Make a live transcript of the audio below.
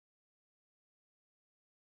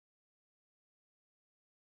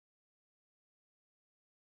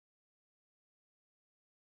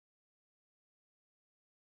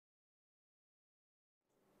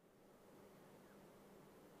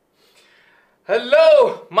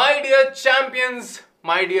Hello, my dear champions,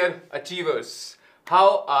 my dear achievers.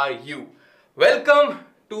 How are you? Welcome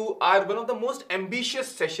to our one of the most ambitious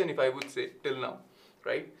session, if I would say, till now,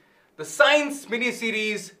 right? The science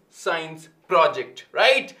mini-series, science project,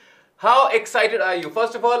 right? How excited are you?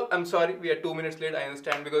 First of all, I'm sorry, we are 2 minutes late, I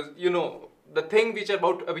understand, because the thing which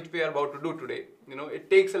we are about to do today,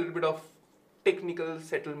 it takes a little bit of technical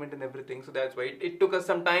settlement and everything, so that's why it took us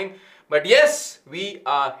some time. But yes, we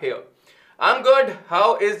are here. I'm good.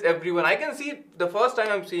 How is everyone? I can see the first time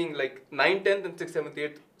I'm seeing like 9th, 10th and 6th, 7th,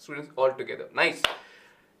 8th students all together. Nice.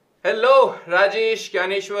 Hello, Rajesh,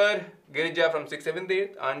 Kyaneshwar, Girija from 6th, 7th,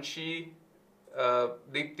 8th, Anshi,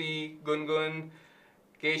 Deepti, Gungun,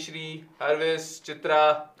 Keshri, Harvis,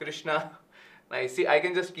 Chitra, Krishna. Nice. See, I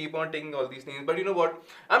can just keep on taking all these names. But you know what?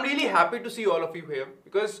 I'm really happy to see all of you here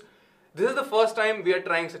because this is the first time we are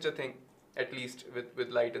trying such a thing. At least with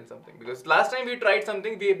light and something, because last time we tried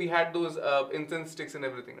something, we had those incense sticks and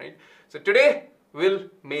everything, right? So today we'll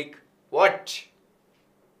make what?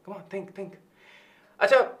 Come on, think.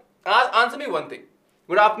 Acha, answer me one thing.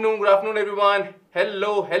 Good afternoon everyone.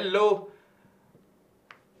 Hello.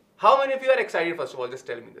 How many of you are excited? First of all, just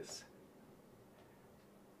tell me this.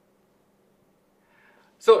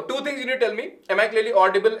 So 2 things you need to tell me. Am I clearly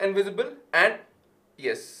audible and visible? And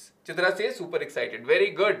yes, Chitra says super excited.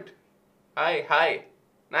 Very good. Hi.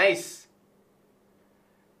 Nice.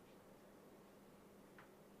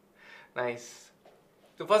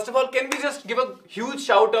 So first of all, can we just give a huge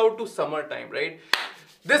shout out to summertime, right?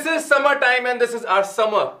 This is summertime and this is our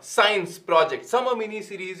summer science project, summer mini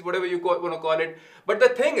series, whatever you want to call it. But the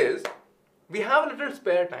thing is, we have a little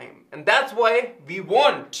spare time, and that's why we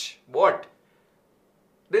want what?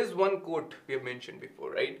 There's one quote we have mentioned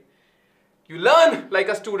before, right? You learn like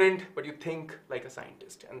a student, but you think like a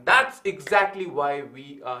scientist. And that's exactly why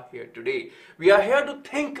we are here today. We are here to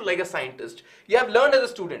think like a scientist. You have learned as a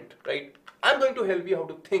student, right? I'm going to help you how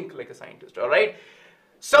to think like a scientist, all right?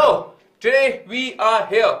 So, today we are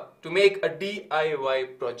here to make a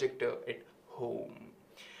DIY projector at home.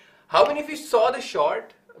 How many of you saw the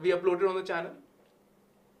short we uploaded on the channel?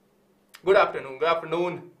 Good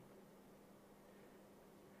afternoon.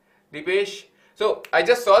 Deepesh. So I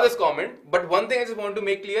just saw this comment, but one thing I just want to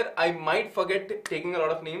make clear, I might forget taking a lot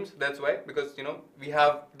of names. That's why, because we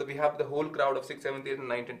have the whole crowd of 6th, 7th, 8th and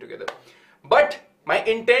 9th together. But my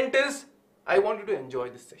intent is I want you to enjoy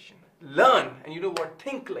this session, learn, and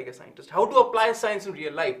think like a scientist, how to apply science in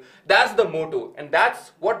real life. That's the motto, and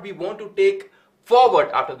that's what we want to take forward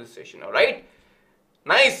after this session. All right,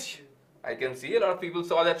 nice. I can see a lot of people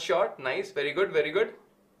saw that short. Nice, very good,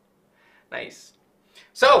 nice.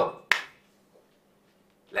 So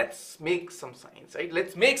let's make some science, right?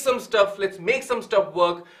 Let's make some stuff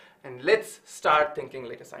work, and let's start thinking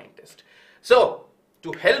like a scientist. So,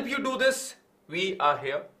 to help you do this, we are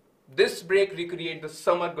here. This break, recreate the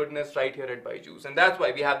summer goodness right here at BYJU'S. And that's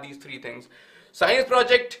why we have these 3 things. Science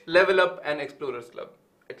project, level up, and explorers club.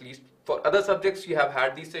 At least for other subjects, we have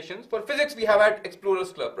had these sessions. For physics, we have had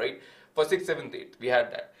explorers club, right? For 6th, 7th, 8th, we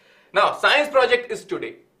had that. Now, science project is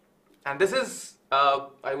today. And this is,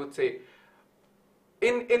 I would say,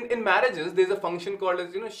 in marriages, there's a function called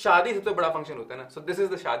as, shadi sabse bada function hota hai na. So this is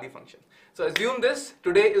the shadi function. So assume this,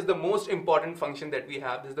 today is the most important function that we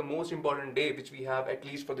have. This is the most important day which we have, at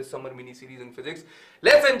least for this summer mini series in physics.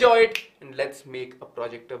 Let's enjoy it and let's make a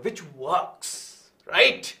projector which works,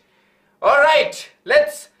 right? Alright,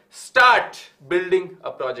 let's start building a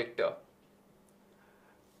projector.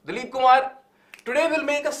 Dilip Kumar, today we'll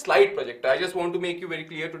make a slide projector. I just want to make you very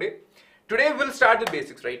clear today. Today we'll start with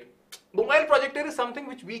basics, right? Mobile projector is something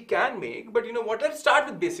which we can make, but let's start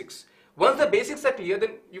with basics. Once the basics are clear,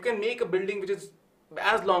 then you can make a building which is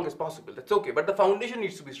as long as possible. That's okay, but the foundation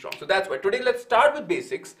needs to be strong. So that's why today let's start with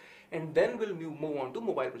basics, and then we'll move on to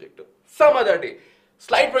mobile projector some other day.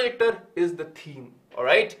 Slide projector is the theme,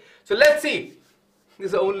 alright? So let's see. This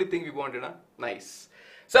is the only thing we wanted, huh? Nice.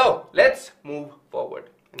 So let's move forward.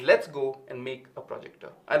 And let's go and make a projector.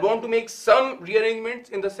 I want to make some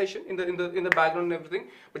rearrangements in the session, in the background and everything,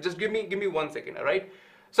 but just give me 1 second, all right?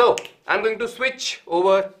 So I'm going to switch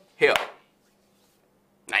over here.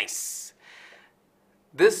 Nice.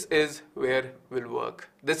 This is where we'll work.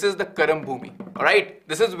 This is the Karam Bhumi, all right?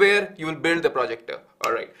 This is where you will build the projector,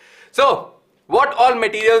 all right? So what all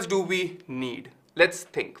materials do we need? Let's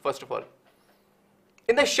think, first of all.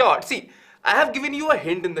 In the short, see, I have given you a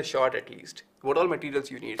hint in the short at least, what all materials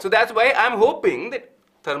you need. So that's why I'm hoping that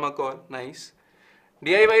thermocol, nice.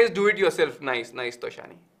 DIY is do it yourself, nice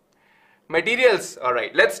Toshani. Materials,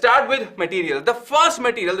 alright, let's start with materials. The first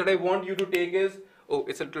material that I want you to take is, oh,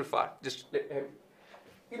 it's a little far, just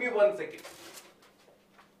give me 1 second.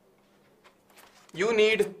 you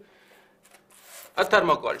need a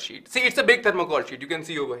thermocol sheet. See, it's a big thermocol sheet. You can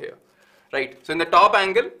see over here, right? So in the top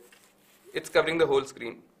angle, it's covering the whole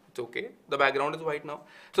screen. It's okay. The background is white now.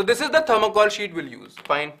 So this is the thermocol sheet we'll use.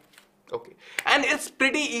 Fine. Okay. And it's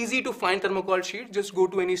pretty easy to find thermocol sheet. Just go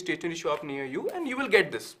to any stationery shop near you and you will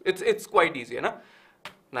get this. It's quite easy, na?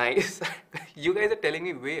 Nice. You guys are telling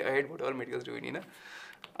me way ahead what all materials do we need, na?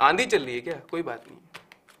 आंधी चल रही है क्या? कोई बात नहीं.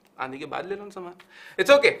 आंधी के बाद ले लो सामान. It's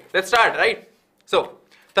okay. Let's start, right? So,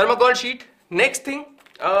 thermocol sheet. Next thing,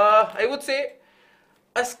 I would say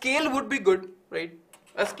a scale would be good, right?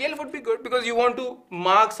 A scale would be good because you want to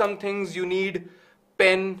mark some things. You need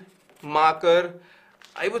pen, marker.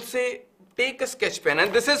 I would say take a sketch pen,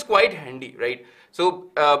 and this is quite handy, right? So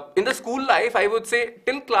in the school life, I would say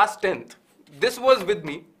till class 10th, this was with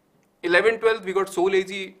me. 11th, 12th, we got so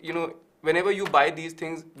lazy, you know, whenever you buy these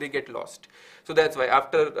things, they get lost. So that's why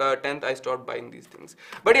after 10th, I stopped buying these things.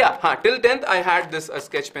 But yeah, till 10th, I had this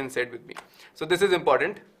sketch pen set with me. So this is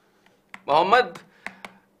important. Mohammed,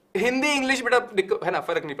 Hindi, English, बेटा है ना,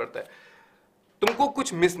 फर्क नहीं पड़ता है. तुमको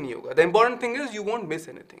कुछ miss नहीं होगा. The important thing is you won't miss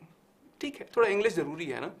anything. ठीक है, थोड़ा English जरूरी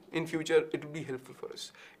है ना. In future, it will be helpful for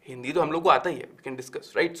us. Hindi तो हम लोग को आता ही है. We can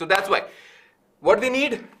discuss, right? So that's why. What we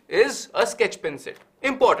need is a sketch pen set.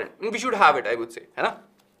 Important. We should have it, I would say. है ना?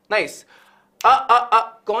 Nice.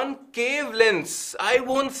 Concave lens. I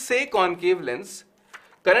won't say concave lens.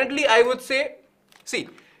 Currently, I would say, see,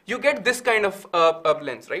 you get this kind of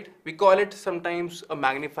lens, right? We call it sometimes a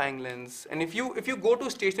magnifying lens. And if you go to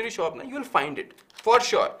a stationery shop now, you will find it for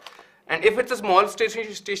sure. And if it's a small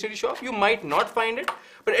stationery shop, you might not find it,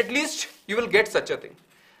 but at least you will get such a thing.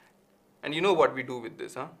 And you know what we do with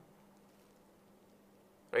this, huh?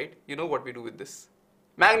 Right? You know what we do with this.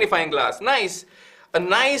 Magnifying glass. Nice. A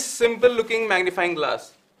nice, simple looking magnifying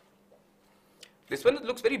glass. This one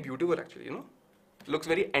looks very beautiful actually, you know. It looks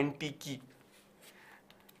very antique.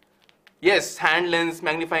 Yes, hand lens,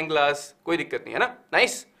 magnifying glass. Koi dikkat nahi hai na?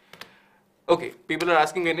 Nice. Okay, people are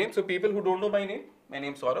asking my name. So people who don't know my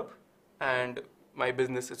name is Saurabh and my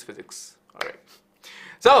business is physics. Alright.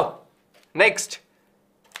 So, next.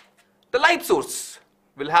 The light source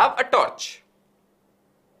will have a torch.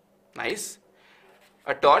 Nice.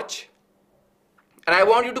 A torch. And I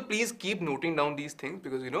want you to please keep noting down these things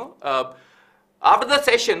because, you know, after the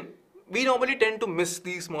session, we normally tend to miss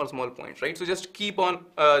these small points, right? So just keep on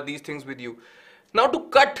these things with you. Now to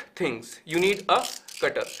cut things, you need a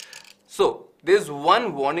cutter. So there's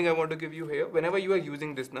one warning I want to give you here. Whenever you are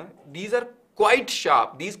using this now, these are quite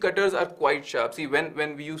sharp. These cutters are quite sharp. See,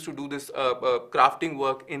 when we used to do this crafting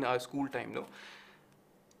work in our school time, no?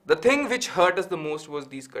 The thing which hurt us the most was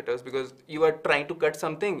these cutters because you are trying to cut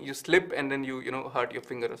something, you slip and then you know hurt your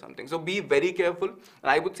finger or something. So be very careful,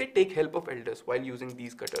 and I would say take help of elders while using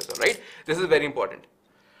these cutters. All right, this is very important.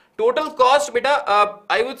 Total cost, beta,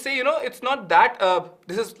 I would say, you know, it's not that.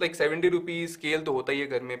 This is like 70 rupees. Scale to hota hi hai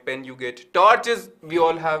ghar mein. Pen you get. Torches we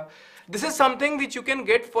all have. This is something which you can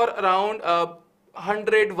get for around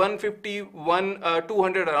 100, 150,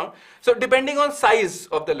 200 around. So depending on size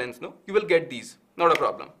of the lens, no, you will get these. Not a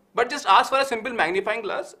problem. But just ask for a simple magnifying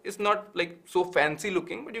glass. It's not like so fancy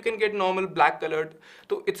looking, but you can get normal black colored.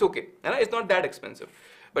 So it's okay. It's not that expensive.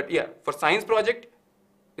 But yeah, for science project,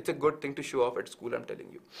 it's a good thing to show off at school, I'm telling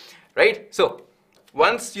you. Right? So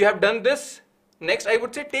once you have done this, next I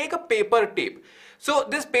would say take a paper tape. So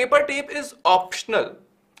this paper tape is optional.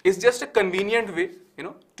 It's just a convenient way, you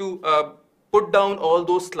know, to put down all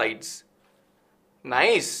those slides.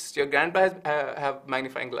 Nice. Your grandpa has have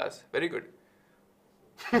magnifying glass. Very good.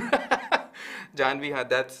 Janvi,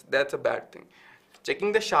 that's a bad thing.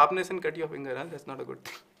 Checking the sharpness and cut your finger, that's not a good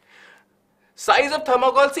thing. Size of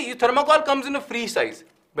thermocol. See, thermocol comes in a free size.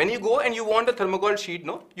 When you go and you want a thermocol sheet,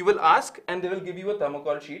 no, you will ask and they will give you a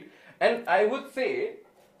thermocol sheet. And I would say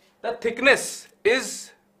the thickness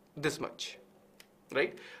is this much,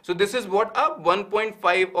 right? So this is what a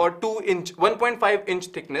 1.5 or 2 inch, 1.5 inch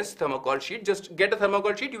thickness thermocol sheet. Just get a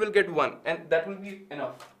thermocol sheet, you will get one, and that will be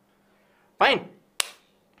enough. Fine.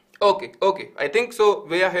 Okay. I think so.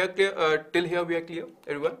 We are here clear. Till here we are clear,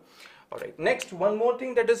 everyone. All right. Next, one more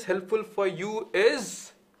thing that is helpful for you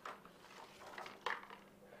is,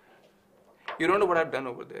 you don't know what I've done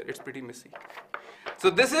over there. It's pretty messy.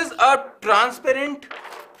 So this is a transparent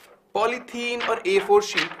polythene or A4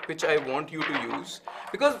 sheet which I want you to use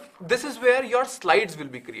because this is where your slides will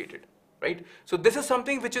be created, right? So this is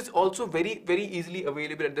something which is also very easily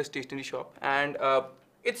available at the stationery shop, and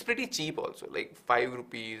it's pretty cheap also, like 5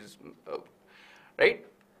 rupees, right?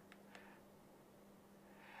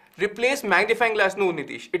 Replace magnifying glass. No,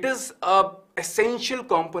 Nitish, it is a essential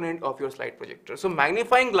component of your slide projector. So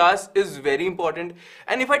magnifying glass is very important,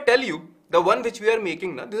 and if I tell you the one which we are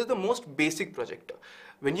making now, this is the most basic projector.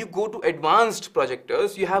 When you go to advanced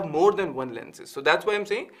projectors, you have more than one lenses. So that's why I'm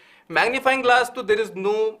saying magnifying glass, so there is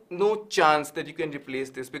no chance that you can replace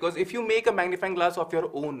this, because if you make a magnifying glass of your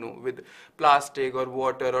own, no, with plastic or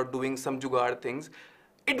water or doing some jugaad things,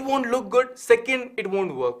 it won't look good. Second, it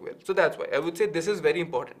won't work well. So that's why I would say this is very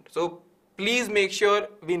important. So please make sure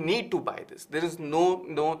we need to buy this. There is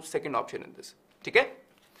no second option in this. Okay?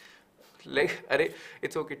 Like,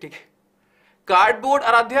 it's okay. Okay. Cardboard,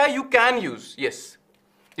 Aradhya, you can use. Yes.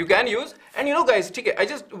 You can use, and you know guys, I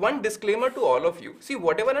just one disclaimer to all of you. See,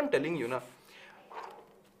 whatever I'm telling you now,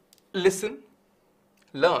 listen,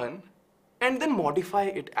 learn, and then modify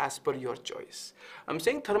it as per your choice. I'm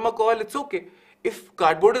saying thermocol, it's okay. If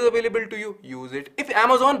cardboard is available to you, use it. If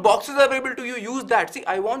Amazon boxes are available to you, use that. See,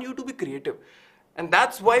 I want you to be creative, and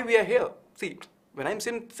that's why we are here. See, when I'm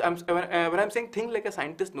saying think like a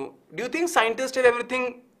scientist, no. Do you think scientists have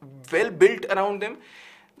everything well built around them?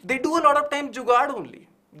 They do a lot of time jugaad only.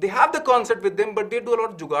 They have the concept with them, but they do a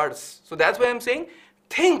lot of jugaads. So that's why I'm saying,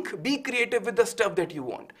 think, be creative with the stuff that you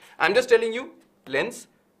want. I'm just telling you, lens,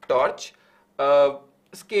 torch,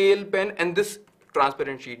 scale, pen, and this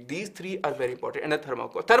transparent sheet. These three are very important. And a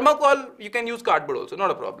thermocol. Thermocol, you can use cardboard also, not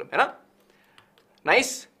a problem. Right?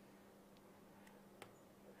 Nice?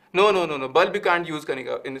 No. Bulb you can't use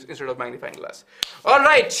instead of magnifying glass.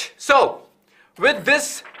 Alright, so with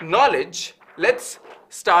this knowledge, let's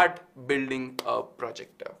start building a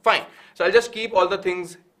projector. Fine. So I'll just keep all the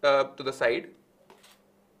things to the side.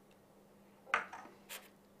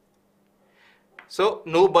 So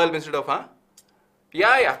no bulb instead of taha.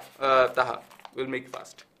 We'll make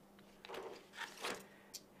fast.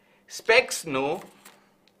 Specs, no.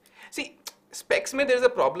 See, specs mein there is a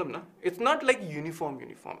problem, na? It's not like uniform,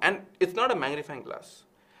 and it's not a magnifying glass.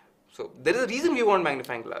 So there is a reason we want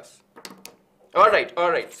magnifying glass.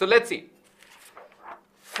 Alright. So let's see.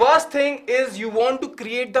 First thing is you want to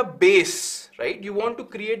create the base, right? You want to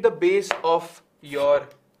create the base of your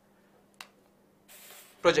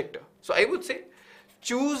projector. So I would say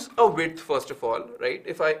choose a width first of all, right?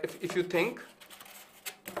 If you think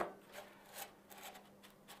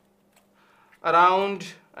around,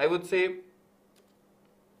 I would say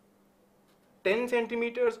 10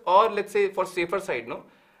 centimeters, or let's say for safer side, no?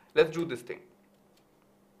 Let's do this thing.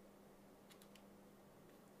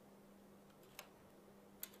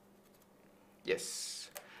 Yes.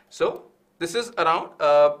 So this is around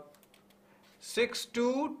 6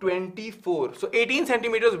 to 24. So 18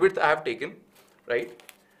 centimeters width I have taken, right?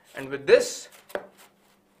 And with this,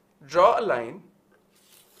 draw a line.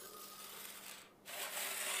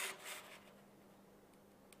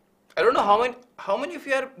 I don't know how many of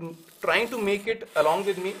you are trying to make it along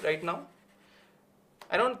with me right now.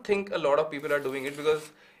 I don't think a lot of people are doing it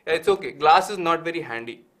because it's okay. Glass is not very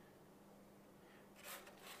handy.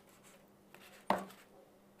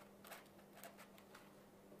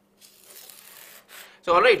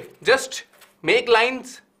 So alright, just make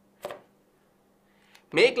lines,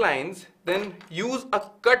 then use a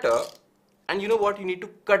cutter, and you know what, you need to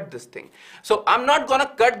cut this thing. So I'm not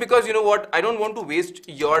gonna cut because you know what, I don't want to waste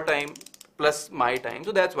your time plus my time.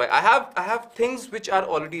 So that's why I have things which are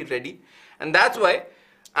already ready, and that's why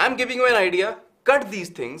I'm giving you an idea. Cut these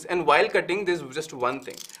things, and while cutting, there's just one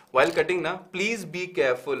thing. While cutting now, please be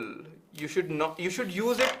careful. You should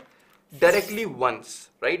use it directly once,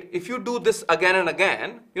 right? If you do this again and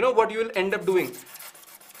again, you know what you will end up doing?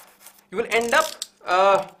 You will end up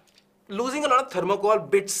losing a lot of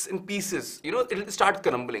thermocol bits and pieces. You know, it will start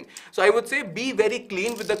crumbling. So I would say be very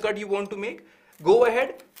clean with the cut you want to make. Go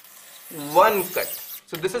ahead, one cut.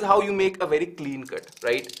 So this is how you make a very clean cut,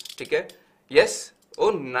 right? Okay? Yes? Oh,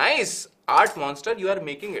 nice. Art monster, you are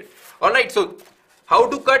making it. Alright, so how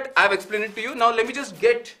to cut, I have explained it to you. Now let me just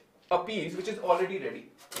get a piece which is already ready.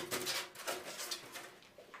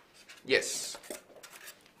 Yes,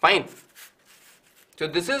 fine. So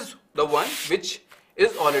this is the one which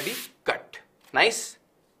is already cut. Nice.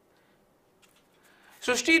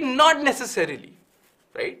 Srishti, not necessarily,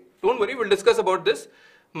 right? Don't worry, we'll discuss about this.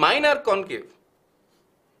 Mine are concave.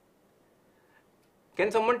 Can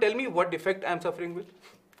someone tell me what defect I am suffering with?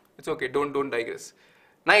 It's okay, don't digress.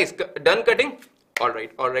 Nice, done cutting?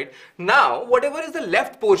 Alright. Now, whatever is the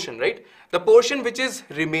left portion, right? The portion which is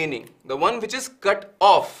remaining, the one which is cut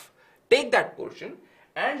off, take that portion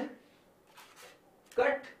and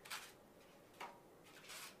cut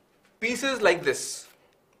pieces like this.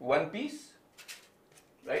 One piece,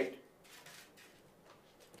 right?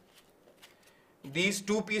 These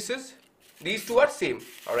two pieces, these two are same,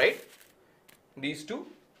 alright? These two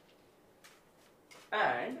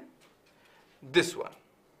and this one.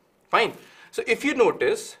 Fine. So if you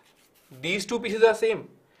notice, these two pieces are same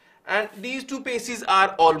and these two pieces are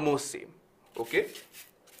almost same. Okay.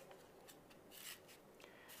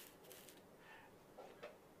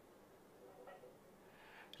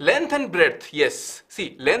 Length and breadth, yes.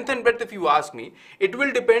 See, length and breadth, if you ask me, it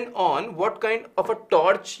will depend on what kind of a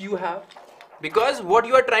torch you have. Because what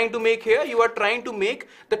you are trying to make here, you are trying to make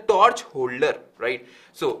the torch holder, right?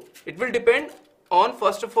 So, it will depend on,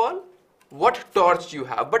 first of all, what torch you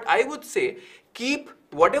have. But I would say, keep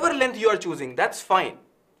whatever length you are choosing, that's fine.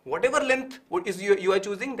 Whatever length you are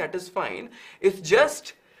choosing, that is fine. It's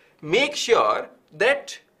just make sure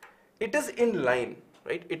that it is in line.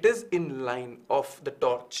 Right? It is in line of the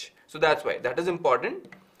torch. So that's why that is important.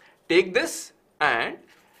 Take this, and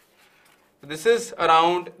this is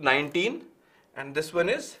around 19 and this one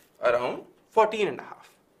is around 14 and a half.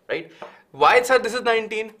 Right? Why, sir, this is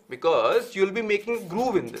 19? Because you will be making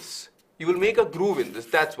groove in this. You will make a groove in this.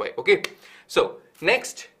 That's why. Okay. So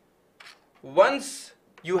next, once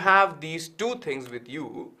you have these two things with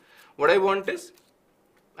you, what I want is,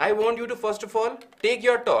 I want you to first of all take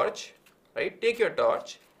your torch. Right? Take your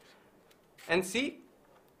torch and see,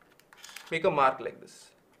 make a mark like this.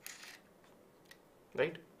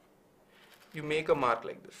 Right? You make a mark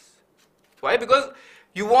like this. Why? Because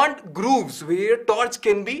you want grooves where torch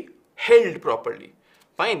can be held properly.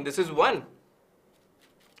 Fine, this is one.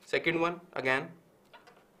 Second one, again.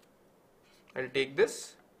 I'll take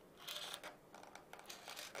this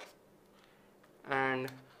and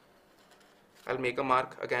I'll make a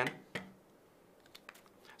mark again.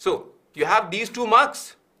 So, you have these two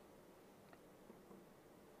marks.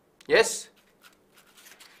 Yes.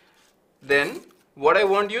 Then what I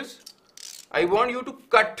want is, I want you to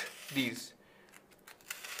cut these.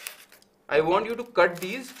 I want you to cut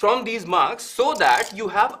these from these marks so that you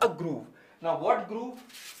have a groove. Now what groove?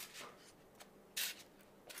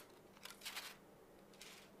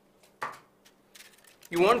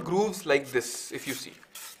 You want grooves like this, if you see.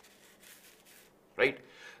 Right?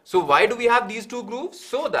 So why do we have these two grooves?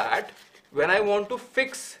 So that when I want to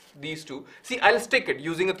fix these two, see, I'll stick it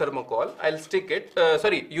using a thermocol, I'll stick it,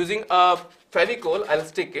 using a Fevicol, I'll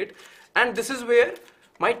stick it, and this is where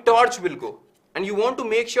my torch will go. And you want to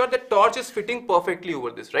make sure that torch is fitting perfectly over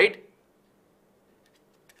this, right?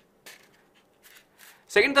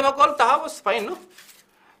 Second thermocol, taha was fine, no?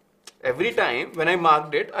 Every time when I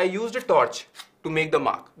marked it, I used a torch to make the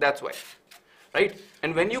mark, that's why, right?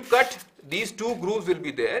 And when you cut, these two grooves will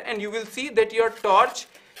be there and you will see that your torch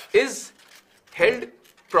is held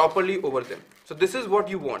properly over them. So this is what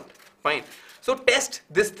you want. Fine. So test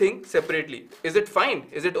this thing separately. Is it fine?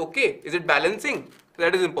 Is it okay? Is it balancing?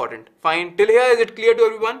 That is important. Fine. Till here, is it clear to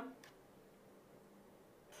everyone?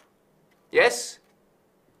 Yes?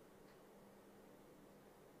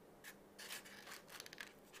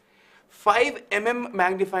 Five mm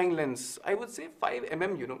magnifying lens. I would say 5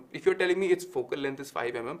 mm, you know, if you're telling me its focal length is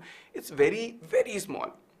 5 mm, it's very, very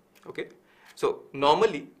small. Okay. So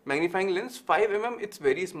normally magnifying lens 5 mm, it's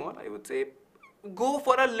very small. I would say go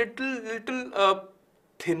for a little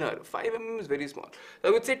thinner. 5 mm is very small. So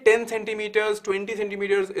I would say 10 centimeters, 20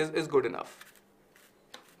 centimeters is good enough.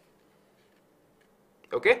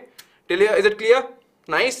 Okay. Till here, is it clear?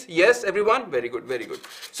 Nice. Yes, everyone. Very good. Very good.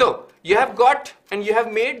 So you have got and you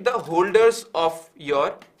have made the holders of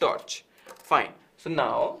your torch. Fine. So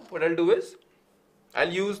now what I'll do is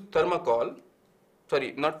I'll use thermocol.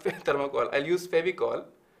 Sorry, not thermocol. I'll use Fevicol.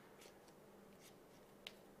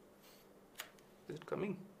 Is it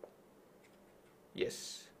coming?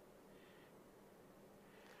 Yes.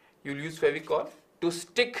 You'll use Fevicol to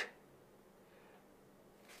stick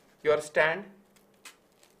your stand.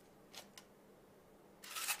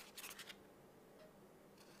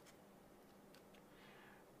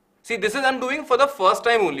 See, this is I'm doing for the first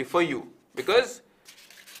time only for you because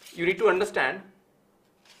you need to understand.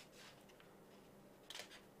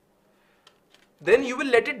 Then you will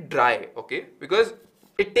let it dry, okay? Because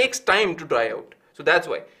it takes time to dry out. So that's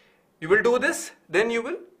why. You will do this, then you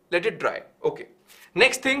will let it dry. Okay.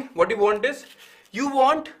 Next thing, what you want is, you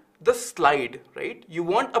want the slide, right? You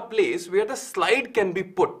want a place where the slide can be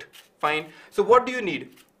put. Fine. So what do you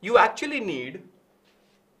need? You actually need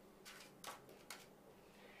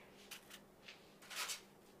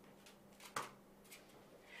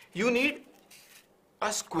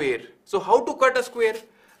a square. So how to cut a square?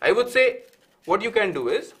 I would say what you can do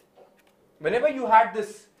is, whenever you had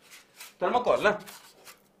this thermocol,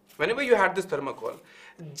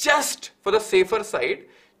 just for the safer side,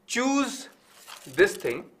 choose this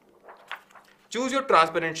thing, choose your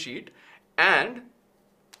transparent sheet and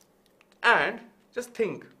just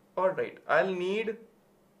think, alright, I'll need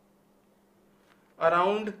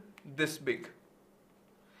around this big.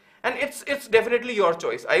 And it's definitely your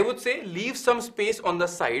choice. I would say leave some space on the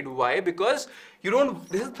side. Why? Because you don't,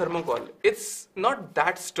 this is thermocol. It's not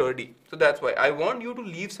that sturdy. So that's why I want you to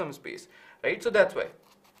leave some space, right? So that's why.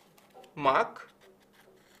 Mark.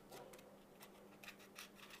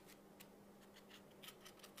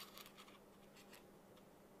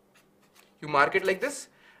 You mark it like this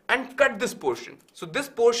and cut this portion. So this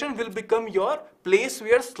portion will become your place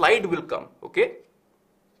where slide will come, okay?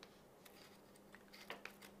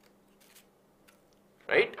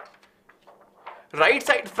 Right? Right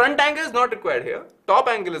side, front angle is not required here. Top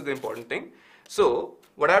angle is the important thing. So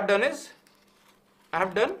what I have done is, I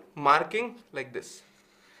have done marking like this.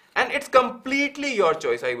 And it's completely your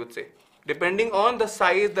choice, I would say. Depending on the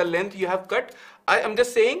size, the length you have cut, I am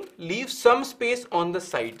just saying leave some space on the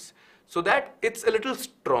sides so that it's a little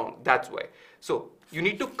strong. That's why. So you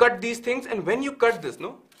need to cut these things, and when you cut this,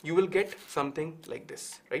 no, you will get something like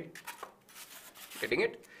this, right? Getting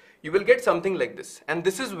it? You will get something like this, and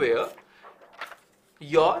this is where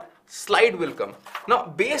your slide will come. Now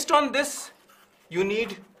based on this, you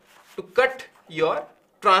need to cut your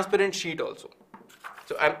transparent sheet also.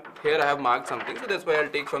 So here I have marked something, so that's why I'll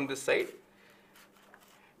take from this side.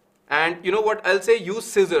 And you know what, I'll say use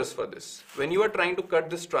scissors for this. When you are trying to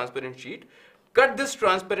cut this transparent sheet, cut this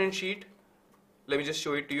transparent sheet. Let me just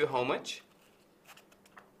show it to you how much.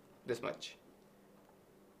 This much.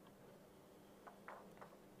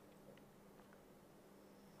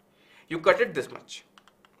 You cut it this much,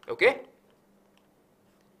 okay?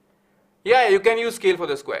 Yeah, you can use scale for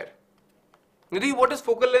the square. Nidhi, what is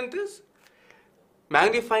focal length is?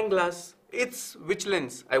 Magnifying glass, it's which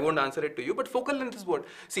lens? I won't answer it to you, but focal length is what?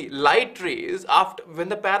 See, light rays, after when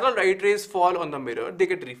the parallel light rays fall on the mirror, they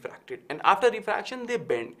get refracted, and after refraction they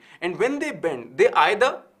bend, and when they bend, they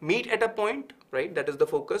either meet at a point, right, that is the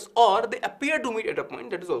focus, or they appear to meet at a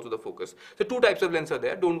point, that is also the focus. So two types of lens are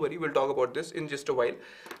there. Don't worry, we'll talk about this in just a while.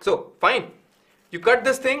 So fine, you cut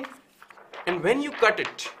this thing, and when you cut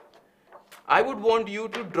it, I would want you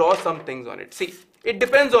to draw some things on it. See, it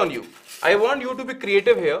depends on you. I want you to be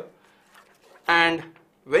creative here, and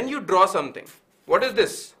when you draw something, what is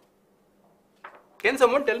this? Can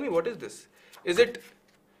someone tell me what is this? Is it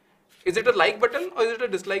a like button or is it a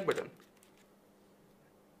dislike button?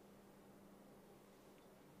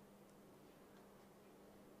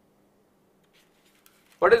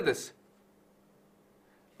 What is this?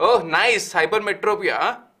 Oh, nice, hypermetropia,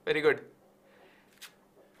 huh? Very good.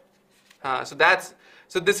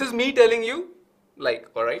 So this is me telling you, like,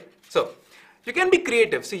 all right. So you can be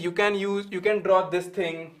creative. See, you can draw this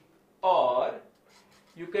thing, or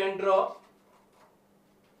you can draw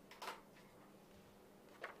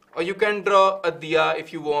a diya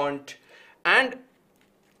if you want, and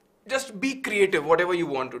just be creative, whatever you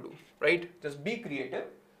want to do, right? Just be creative.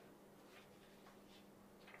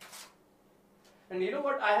 And you know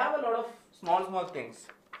what? I have a lot of small things.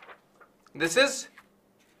 This is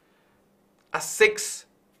a 6,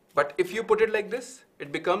 but if you put it like this,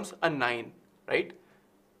 it becomes a 9, right?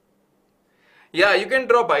 Yeah, you can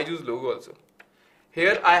draw BYJU'S logo also.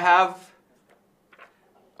 Here I have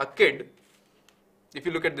a kid. If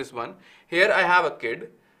you look at this one, here I have a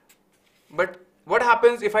kid, but what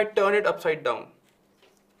happens if I turn it upside down?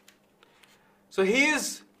 So he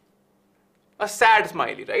is a sad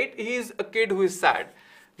smiley, right? He is a kid who is sad.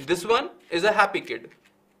 This one is a happy kid.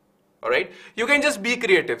 Alright, you can just be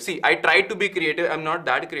creative. See, I tried to be creative. I'm not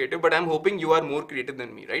that creative, but I'm hoping you are more creative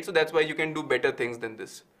than me, right? So that's why you can do better things than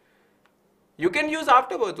this. You can use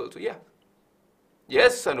afterwards also, yeah.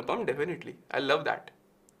 Yes, Anupam, definitely. I love that.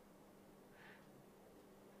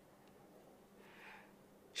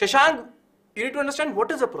 Shashank, you need to understand what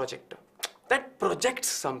is a projector. That projects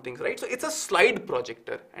something, right? So it's a slide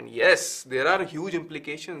projector. And yes, there are huge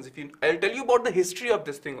implications. I'll tell you about the history of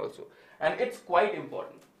this thing also. And it's quite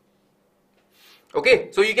important.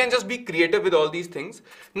 Okay, so you can just be creative with all these things.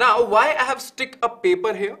 Now, why I have stick a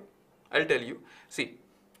paper here? I'll tell you. See,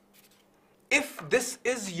 if this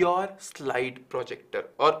is your slide projector,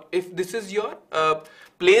 or if this is your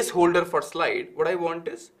placeholder for slide, what I want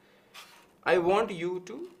is, I want you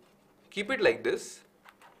to keep it like this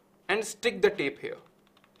and stick the tape here.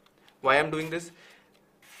 Why I'm doing this?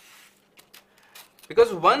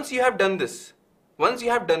 Because once you have done this, what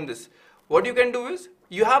you can do is,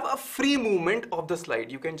 you have a free movement of the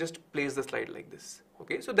slide. You can just place the slide like this.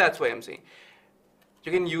 Okay, so that's why I'm saying.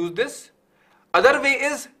 You can use this. Other way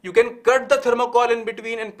is, you can cut the thermocol in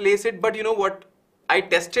between and place it, but you know what? I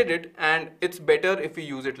tested it and it's better if we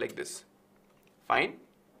use it like this. Fine.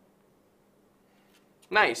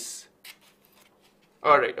 Nice.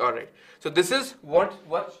 Alright. So this is what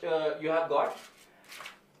you have got.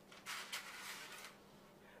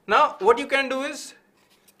 Now what you can do is,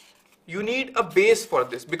 you need a base for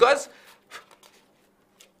this, because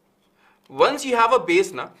once you have a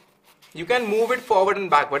base now, you can move it forward and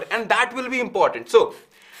backward, and that will be important. So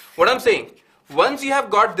what I'm saying, once you have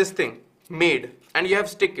got this thing made and you have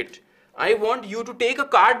stick it, I want you to take a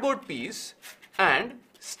cardboard piece and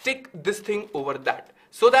stick this thing over that,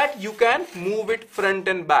 so that you can move it front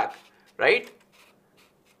and back, right?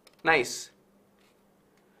 Nice,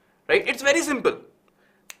 right? It's very simple.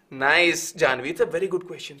 Nice, Janvi. It's a very good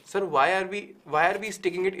question. Sir, why are we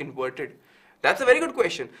sticking it inverted? That's a very good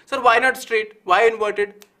question. Sir, why not straight? Why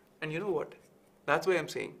inverted? And you know what? That's why I'm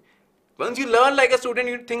saying, once you learn like a student,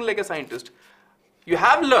 you think like a scientist. You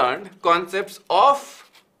have learned concepts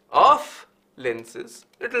of lenses,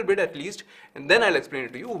 little bit at least, and then I'll explain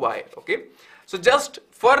it to you why, okay? So just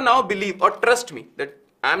for now, believe or trust me that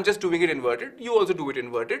I'm just doing it inverted. You also do it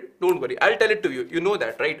inverted. Don't worry. I'll tell it to you. You know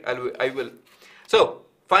that, right? I will. So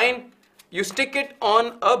fine. You stick it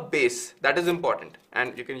on a base. That is important.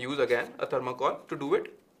 And you can use again a thermocol to do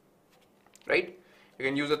it, right? You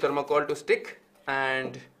can use a thermocol to stick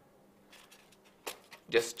and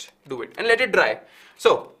just do it and let it dry.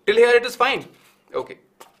 So till here it is fine. Okay.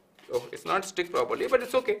 Oh, it's not stick properly, but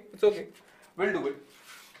it's okay. It's okay. We'll do it.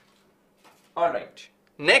 All right.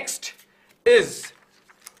 Next is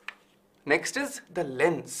the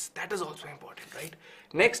lens. That is also important, right?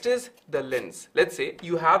 Next is the lens. Let's say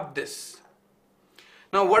you have this.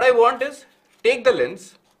 Now what I want is, take the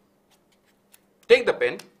lens, take the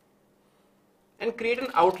pen and create an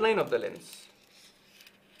outline of the lens.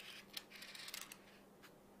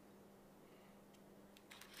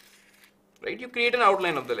 Right? You create an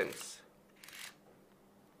outline of the lens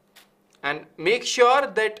and make sure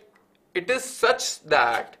that it is such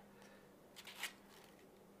that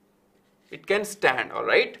it can stand, all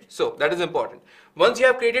right? So that is important. Once you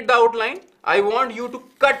have created the outline, I want you to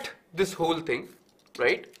cut this whole thing,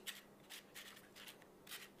 right?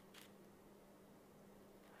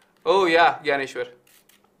 Oh yeah, Gyaneshwar.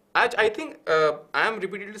 I think I am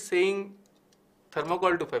repeatedly saying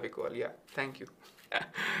thermocol to Fevicol. Yeah, thank you.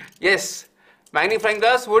 Yes, magnifying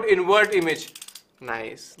glass would invert image.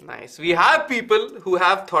 Nice, nice. We have people who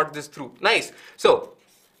have thought this through. Nice. So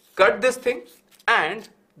cut this thing and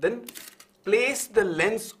then place the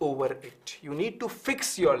lens over it. You need to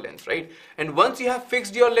fix your lens, right? And once you have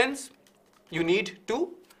fixed your lens, you need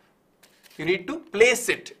to place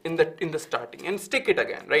it in the starting and stick it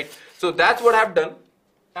again, right? So that's what I've done,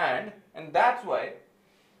 and that's why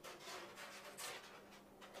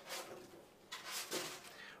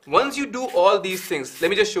once you do all these things, let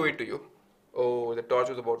me just show it to you. Oh, the torch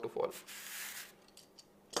was about to fall.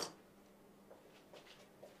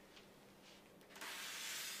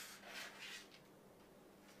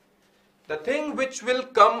 The thing which will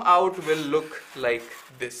come out will look like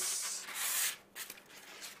this.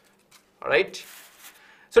 Alright.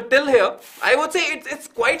 So till here, I would say it's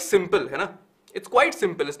quite simple. It's quite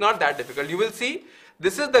simple. It's not that difficult. You will see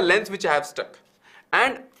this is the lens which I have stuck.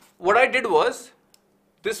 And what I did was,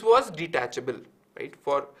 this was detachable, right?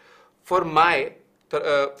 For my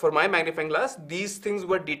magnifying glass, these things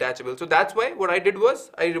were detachable. So that's why what I did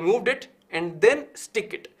was, I removed it and then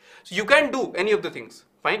stick it. So you can do any of the things.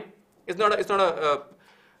 Fine. It's not a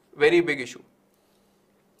very big issue.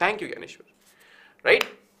 Thank you, Gyaneshwar. Right?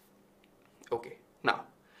 Okay. Now,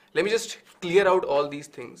 let me just clear out all these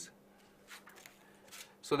things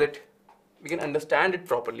so that we can understand it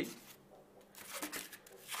properly.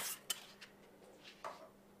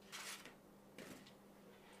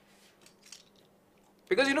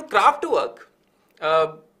 Because craft work,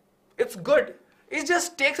 it's good. It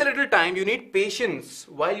just takes a little time. You need patience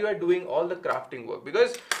while you are doing all the crafting work,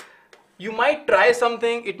 because you might try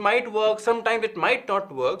something, it might work, sometimes it might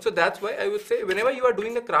not work. So that's why I would say, whenever you are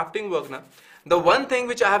doing the crafting work now, the one thing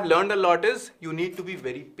which I have learned a lot is, you need to be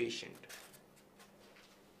very patient.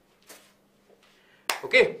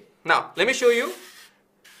 Okay, now let me show you.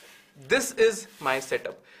 This is my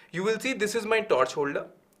setup. You will see this is my torch holder.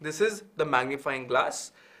 This is the magnifying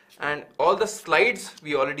glass, and all the slides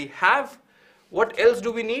we already have. What else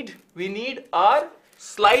do we need? We need our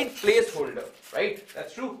slide placeholder, right?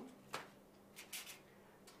 That's true.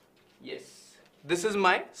 Yes, this is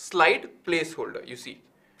my slide placeholder, you see.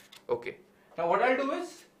 Okay, now what I'll do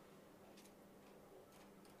is,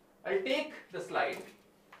 I'll take the slide,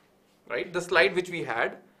 right, the slide which we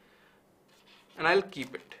had, and I'll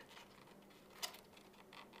keep it.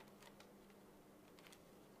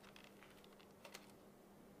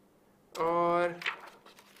 Or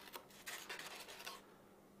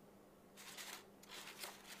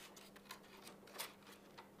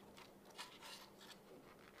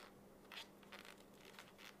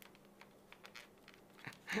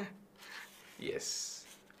Yes.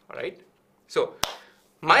 Alright. So,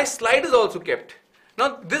 my slide is also kept.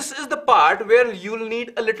 Now, this is the part where you'll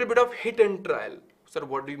need a little bit of hit and trial. Sir,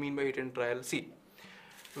 what do you mean by hit and trial? See,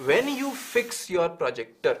 when you fix your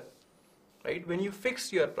projector, right? When you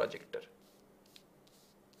fix your projector,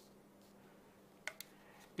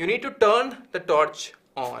 you need to turn the torch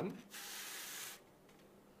on.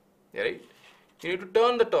 Right? You need to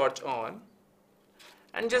turn the torch on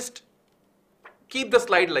and just keep the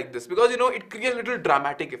slide like this, because you know it creates a little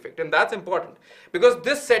dramatic effect, and that's important because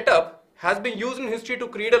this setup has been used in history to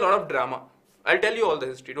create a lot of drama. I'll tell you all the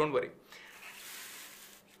history, don't worry.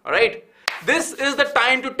 Alright, this is the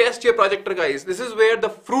time to test your projector, guys. This is where the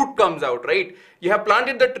fruit comes out, right? You have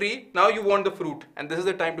planted the tree, now you want the fruit, and this is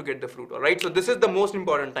the time to get the fruit. Alright, so this is the most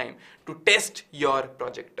important time to test your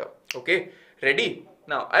projector. Okay, ready?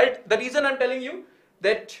 Now, the reason I'm telling you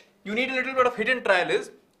that you need a little bit of hit and trial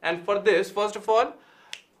is, and for this, first of all,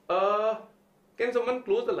 can someone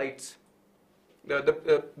close the lights,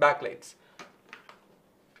 the back lights?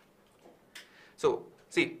 So,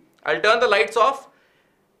 see, I'll turn the lights off.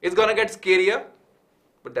 It's gonna get scarier,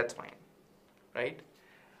 but that's fine, right?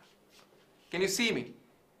 Can you see me?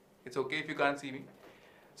 It's okay if you can't see me.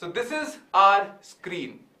 So this is our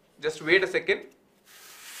screen. Just wait a second.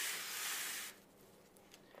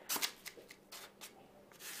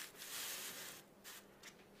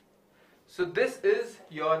 So this is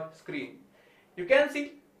your screen. You can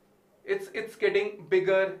see it's getting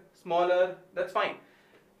bigger, smaller, that's fine.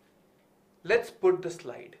 Let's put the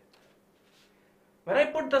slide. When I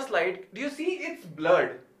put the slide, do you see it's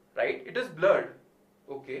blurred, right? It is blurred.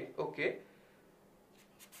 Okay, okay.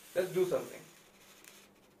 Let's do something.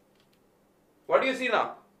 What do you see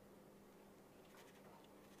now?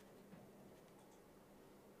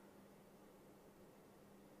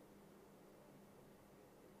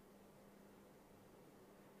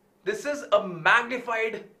 This is a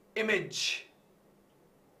magnified image,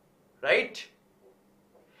 right?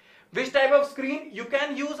 Which type of screen? You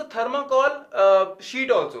can use a thermocol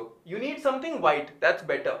sheet also. You need something white, that's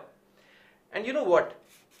better. And you know what?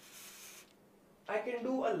 I can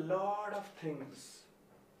do a lot of things.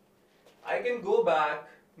 I can go back,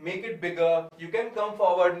 make it bigger. You can come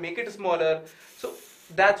forward, make it smaller. So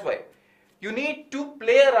that's why you need to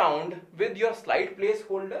play around with your slide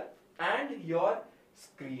placeholder and your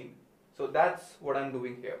screen. So that's what I'm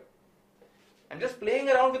doing here. I'm just playing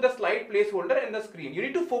around with the slide placeholder and the screen. You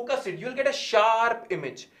need to focus it. You'll get a sharp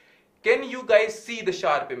image. Can you guys see the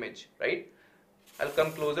sharp image, right? I'll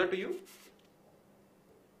come closer to you.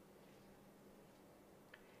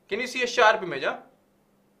 Can you see a sharp image, huh?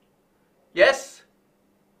 Yes?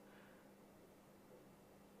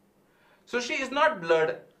 So she is not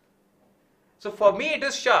blurred. So for me it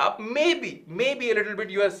is sharp. Maybe a little bit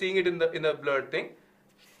you are seeing it in the blurred thing.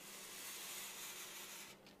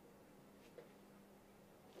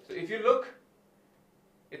 So if you look,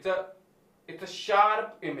 it's a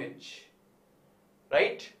sharp image,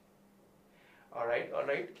 right? All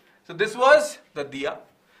right. So this was the diya.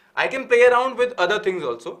 I can play around with other things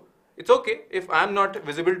also. It's okay if I'm not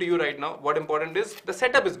visible to you right now. What important is the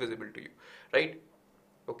setup is visible to you, right?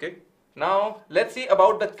 Okay. Now let's see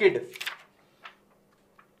about the kid.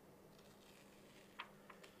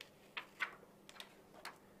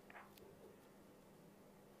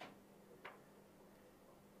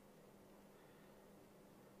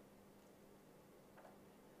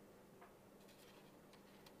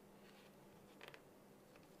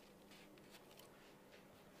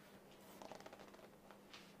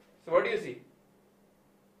 So what do you see?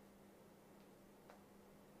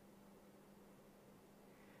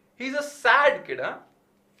 He's a sad kid, huh?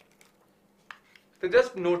 So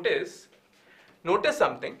just notice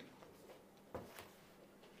something.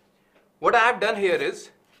 What I have done here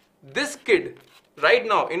is, this kid right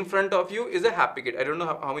now in front of you is a happy kid. I don't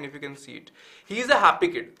know how many of you can see it. He is a happy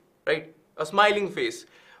kid, right? A smiling face.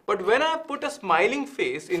 But when I put a smiling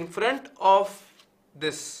face in front of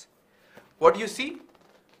this, what do you see?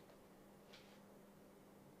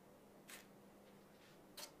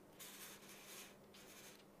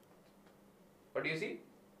 What do you see?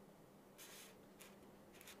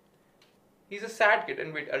 He's a sad kid.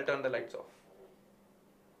 And wait, I'll turn the lights off.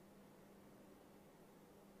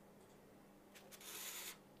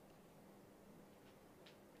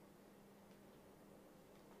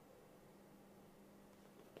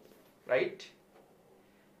 Right?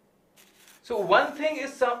 So one thing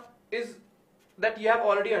is that you have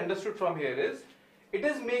already understood from here is, it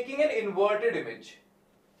is making an inverted image.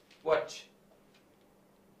 Watch.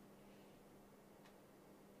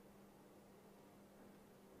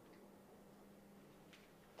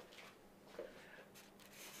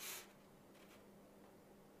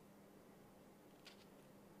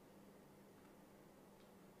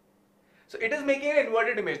 So it is making an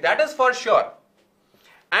inverted image, that is for sure.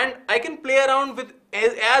 And I can play around with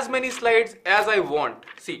as many slides as I want.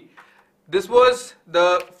 See, this was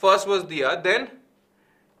the first was Diya. Then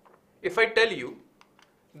if I tell you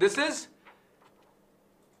this is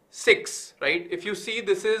 6, right? If you see,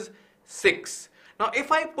 this is 6. Now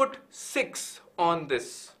if I put 6 on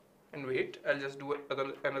this, and wait, I'll just do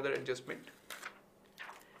another adjustment.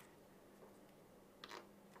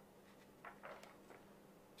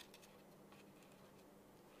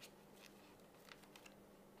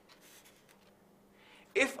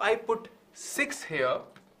 If I put 6 here,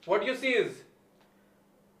 what you see is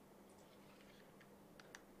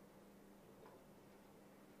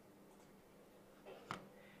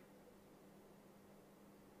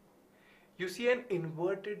you see an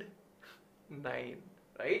inverted 9,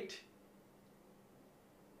 right?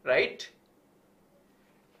 Right?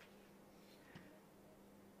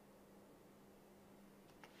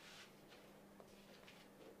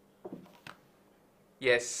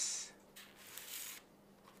 Yes.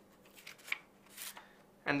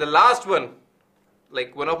 And the last one,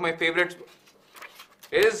 like one of my favorites,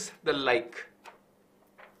 is the like.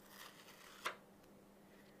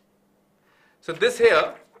 So this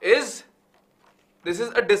here is, this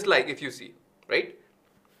is a dislike if you see, right?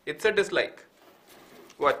 It's a dislike.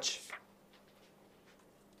 Watch.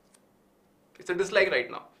 It's a dislike right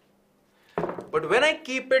now. But when I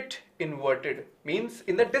keep it inverted, means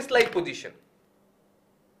in the dislike position,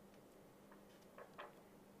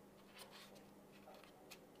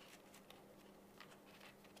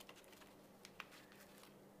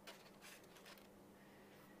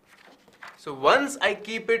 so once I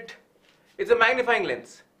keep it, it's a magnifying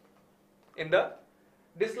lens. In the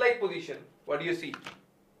dislike position, what do you see?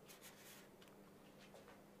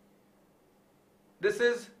 This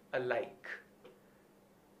is a like.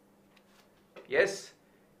 Yes?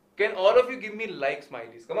 Can all of you give me like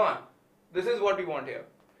smileys? Come on. This is what we want here.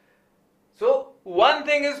 So one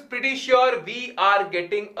thing is pretty sure, we are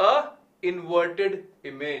getting a inverted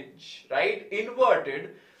image, right?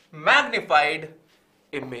 Inverted, magnified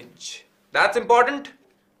image. That's important.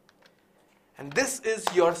 And this is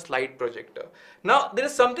your slide projector. Now there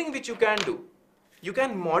is something which you can do. You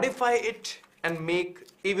can modify it and make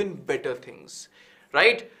even better things,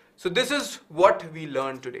 right? So this is what we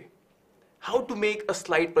learned today. How to make a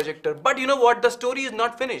slide projector. But you know what? The story is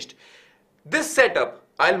not finished. This setup,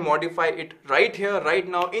 I'll modify it right here, right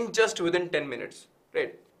now, in just within 10 minutes,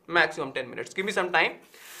 right? Maximum 10 minutes. Give me some time.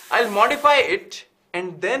 I'll modify it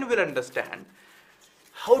and then we'll understand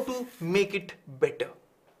how to make it better,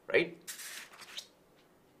 right?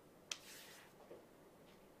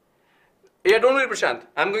 Yeah, don't worry, Prashant.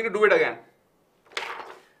 I'm going to do it again.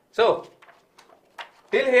 So,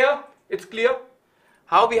 till here, it's clear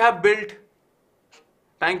how we have built.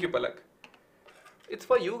 Thank you, Palak. It's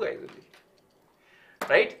for you guys only.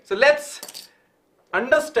 Right? So, let's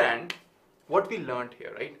understand what we learned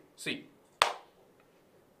here, right? See.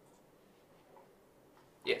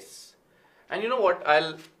 Yes. And you know what?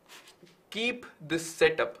 I'll keep this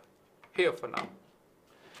setup here for now.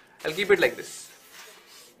 I'll keep it like this,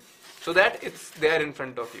 so that it's there in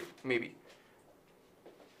front of you, maybe.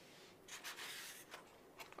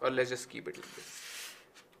 Or let's just keep it like this.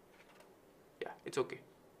 Yeah, it's okay.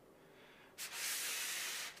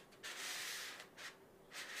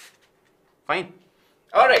 Fine.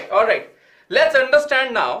 Alright, alright. Let's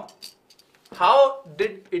understand now, how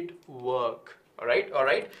did it work? Alright,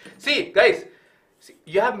 alright. See, guys, see,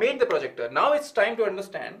 you have made the projector. Now it's time to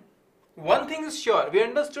understand. One thing is sure, we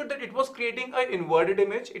understood that it was creating an inverted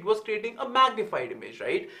image, it was creating a magnified image,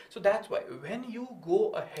 right? So that's why when you go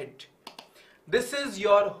ahead, this is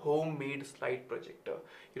your homemade slide projector.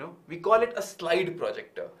 You know, we call it a slide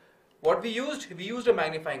projector. What we used a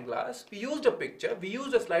magnifying glass, we used a picture, we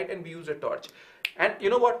used a slide, and we used a torch. And you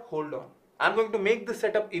know what? Hold on. I'm going to make this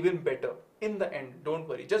setup even better in the end. Don't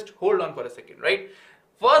worry. Just hold on for a second, right?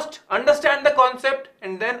 First, understand the concept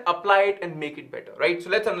and then apply it and make it better, right? So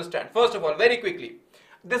let's understand. First of all, very quickly,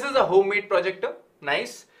 this is a homemade projector.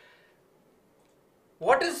 Nice.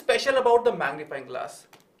 What is special about the magnifying glass?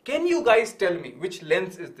 Can you guys tell me which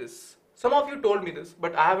lens is this? Some of you told me this,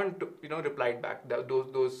 but I haven't, replied back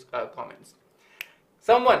those comments.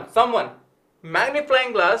 Someone.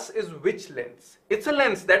 Magnifying glass is which lens? It's a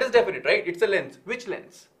lens. That is definite, right? It's a lens. Which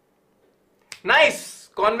lens?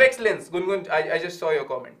 Nice. Convex lens. Gungun, I just saw your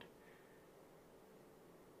comment.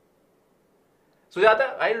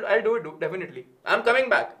 Sujata, I'll do it, definitely. I'm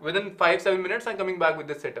coming back. Within 5-7 minutes, I'm coming back with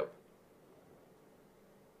this setup.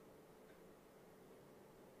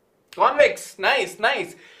 Convex. Nice,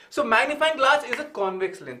 nice. So magnifying glass is a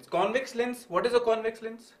convex lens. Convex lens, what is a convex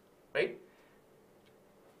lens? right?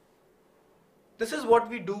 This is what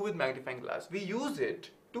we do with magnifying glass. We use it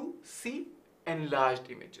to see enlarged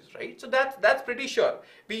images, right? So that's pretty sure.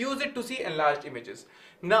 We use it to see enlarged images.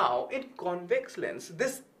 Now in convex lens,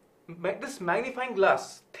 this magnifying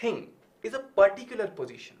glass thing is a particular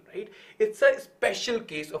position, right? It's a special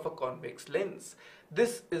case of a convex lens.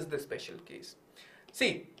 This is the special case.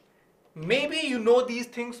 See, maybe you know these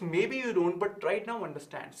things, maybe you don't, but right now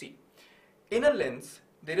understand. See, in a lens,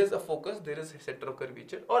 there is a focus, there is a center of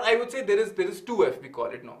curvature, or I would say there is 2f, we call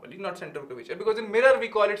it normally, not center of curvature, because in mirror we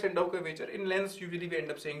call it center of curvature. In lens usually we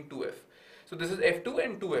end up saying 2f. So this is f2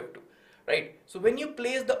 and 2f2, right? So when you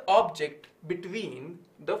place the object between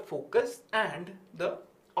the focus and the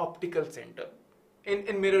optical center,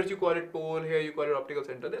 in mirrors you call it pole, here you call it optical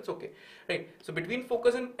center, that's okay, right? So between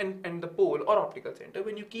focus and the pole or optical center,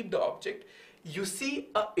 when you keep the object, you see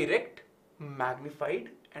a erect,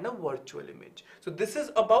 magnified and a virtual image. So this is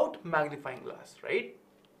about magnifying glass, right?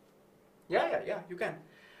 Yeah, you can.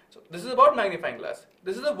 So this is about magnifying glass.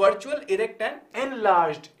 This is a virtual, erect and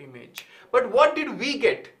enlarged image. But what did we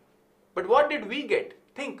get?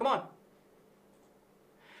 Think, come on.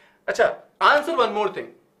 Acha, answer one more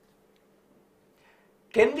thing.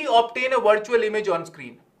 Can we obtain a virtual image on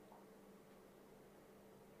screen?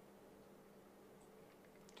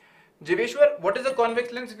 Jiveshwar, what is a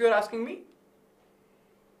convex lens if you are asking me?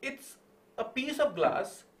 It's a piece of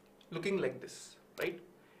glass looking like this, right?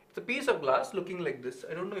 It's a piece of glass looking like this.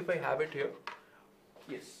 I don't know if I have it here.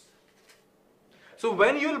 Yes. So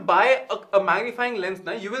when you'll buy a magnifying lens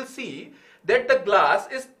now, you will see that the glass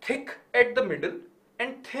is thick at the middle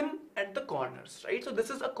and thin at the corners, right? So this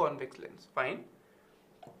is a convex lens, fine.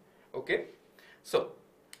 Okay. So,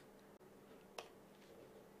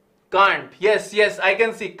 can't, yes, I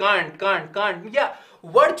can see, can't, yeah,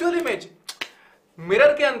 virtual image.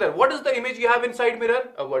 Mirror ke andar, what is the image you have inside mirror?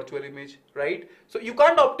 A virtual image, right? So you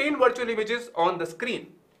can't obtain virtual images on the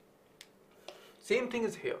screen. Same thing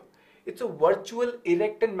is here. It's a virtual,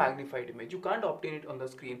 erect and magnified image. You can't obtain it on the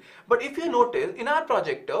screen. But if you notice, in our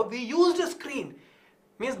projector, we used a screen.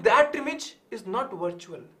 Means that image is not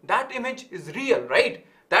virtual. That image is real, right?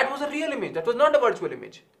 That was a real image. That was not a virtual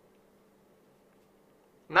image.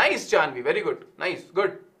 Nice, Janvi. Very good. Nice.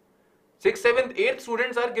 Good. 6th, 7th, 8th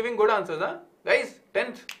students are giving good answers, huh? Guys,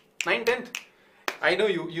 10th, 9th, 10th. I know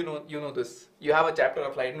you know this. You have a chapter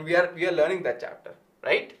of light and we are learning that chapter,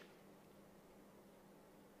 right?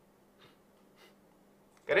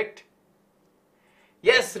 Correct?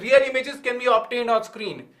 Yes, real images can be obtained on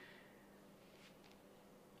screen.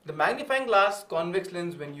 The magnifying glass convex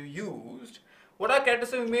lens when you used, what are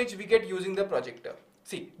characteristics of image we get using the projector?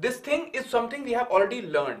 See, this thing is something we have already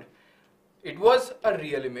learned. It was a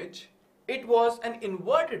real image, it was an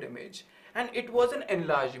inverted image, and it was an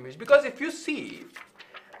enlarged image. Because if you see,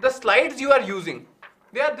 the slides you are using,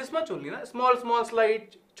 they are this much only, na? Small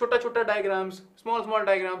slide, chota diagrams, small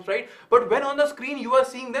diagrams, right? But when on the screen you are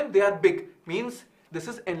seeing them, they are big. Means this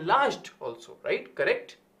is enlarged also, right?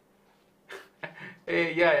 Correct?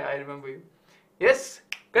 Yeah, I remember you. Yes,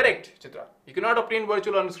 correct, Chitra. You cannot obtain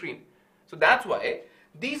virtual on the screen. So that's why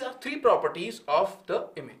these are 3 properties of the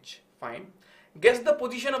image. Fine. Guess the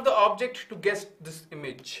position of the object to guess this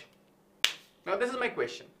image. Now this is my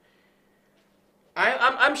question.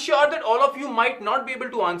 I'm sure that all of you might not be able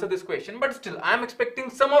to answer this question, but still I'm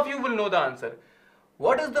expecting some of you will know the answer.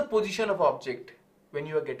 What is the position of object when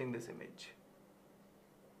you are getting this image?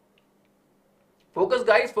 Focus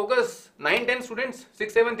guys, focus. 9, 10 students,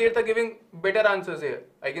 6, 7, 8 are giving better answers here.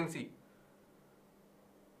 I can see.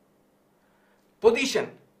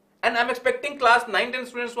 Position. And I'm expecting class 9, 10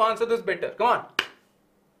 students to answer this better. Come on.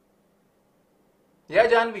 Yeah,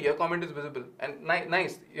 Janvi, your comment is visible. And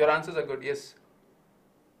nice. Your answers are good. Yes.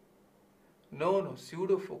 No,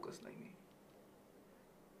 pseudo focus.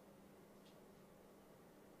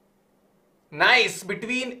 Nice,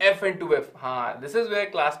 between F and 2F. This is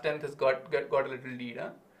where class 10th has got a little lead. Huh?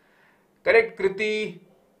 Correct, Kriti.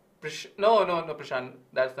 No, Prashant,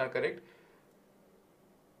 that's not correct.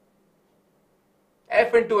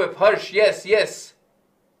 F and 2F, Harsh, yes.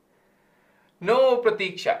 No,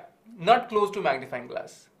 Pratiksha, not close to magnifying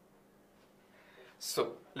glass.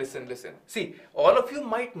 So, listen. See, all of you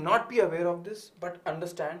might not be aware of this, but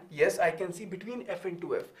understand, yes, I can see between F and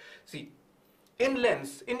 2F. See, in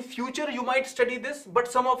lens, in future you might study this,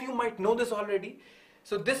 but some of you might know this already.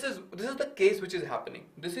 So this is the case which is happening.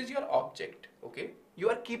 This is your object, okay? You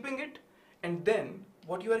are keeping it, and then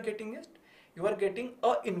what you are getting is, you are getting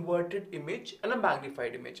an inverted image and a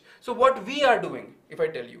magnified image. So what we are doing, if I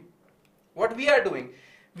tell you, what we are doing,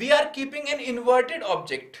 we are keeping an inverted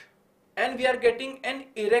object, and we are getting an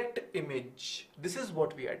erect image. This is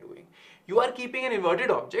what we are doing. You are keeping an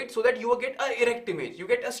inverted object so that you will get an erect image. You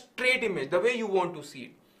get a straight image, the way you want to see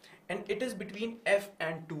it. And it is between F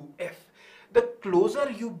and 2F. The closer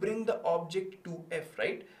you bring the object to F,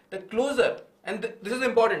 right? The closer, and this is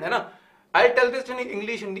important, hai na? I'll tell this in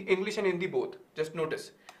English and Hindi both. Just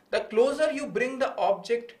notice. The closer you bring the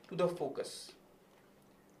object to the focus,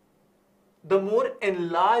 the more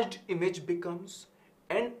enlarged image becomes,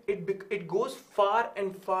 and it goes far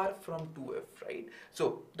and far from 2F, right?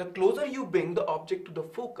 So the closer you bring the object to the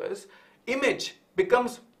focus, image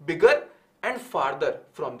becomes bigger and farther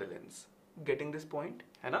from the lens. Getting this point?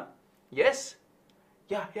 Hai na? Yes?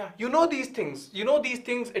 Yeah. You know these things. You know these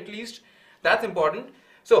things at least. That's important.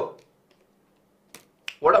 So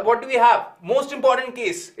what do we have? Most important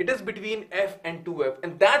case, it is between F and 2F,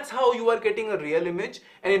 and that's how you are getting a real image,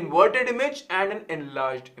 an inverted image and an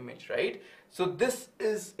enlarged image, right? So this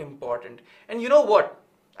is important. And you know what?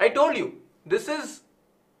 I told you, this is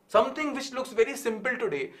something which looks very simple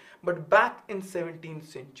today, but back in 17th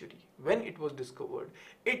century, when it was discovered,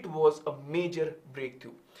 it was a major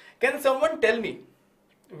breakthrough. Can someone tell me,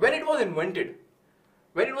 when it was invented,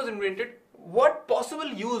 what possible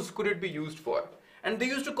use could it be used for? And they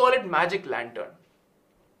used to call it magic lantern.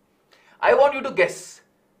 I want you to guess.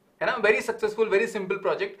 Very successful, very simple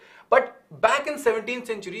project. But back in 17th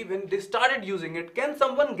century, when they started using it, can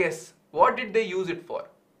someone guess what did they use it for?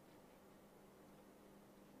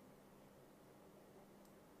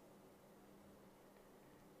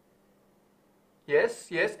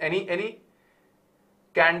 Yes. Any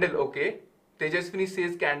candle? Okay. Tejaswini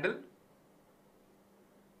says candle.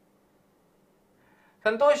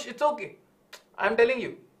 Santosh, it's okay. I'm telling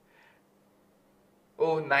you.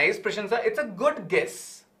 Oh, nice, Prashansa. It's a good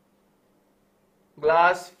guess.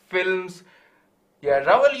 Glass, films. Yeah,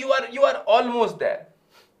 Raval, you are almost there.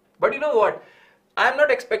 But you know what? I'm not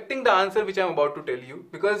expecting the answer which I'm about to tell you,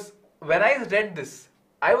 because when I read this,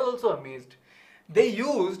 I was also amazed. They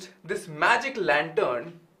used this magic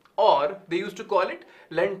lantern, or they used to call it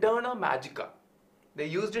lanterna magica. They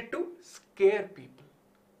used it to scare people.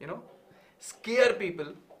 Scare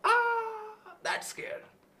people. That scare.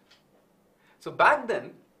 So back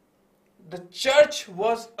then, the church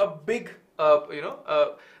was a big,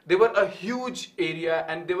 they were a huge area,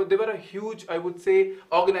 and they were a huge, I would say,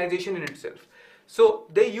 organization in itself. So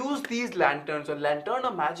they used these lanterns or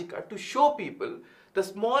lanterna magica to show people the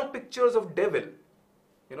small pictures of devil.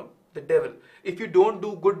 The devil. If you don't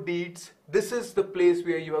do good deeds, this is the place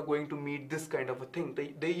where you are going to meet this kind of a thing.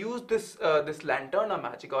 They used this lanterna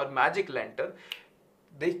magica or magic lantern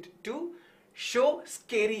to show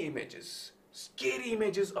scary images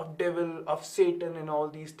of devil, of Satan and all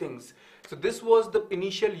these things. So this was the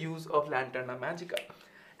initial use of lanterna magica.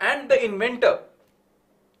 And the inventor,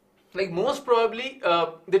 like most probably,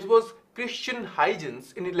 this was Christian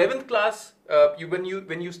Huygens. In 11th class, when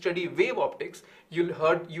you study wave optics,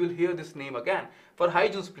 you'll hear this name again. For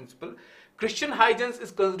Huygens principle, Christian Huygens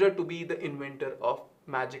is considered to be the inventor of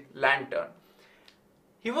magic lantern.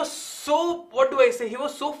 He was so, he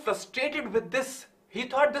was so frustrated with this. He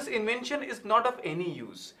thought this invention is not of any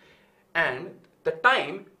use. And the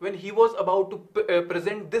time when he was about to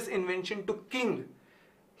present this invention to king,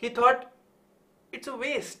 he thought, it's a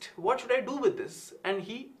waste. What should I do with this? And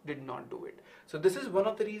he did not do it. So this is one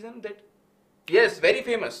of the reasons that, yes, very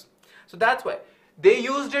famous. So that's why they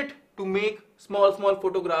used it to make small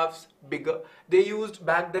photographs bigger. They used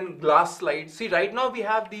back then glass slides. See, right now we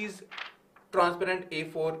have these transparent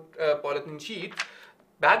A4 polythene sheets.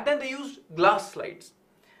 Back then they used glass slides,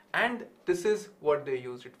 and this is what they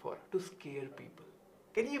used it for, to scare people.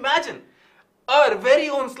 Can you imagine our very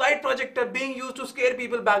own slide projector being used to scare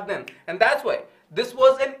people back then? And that's why this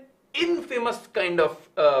was an infamous kind of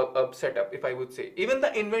setup, if I would say. Even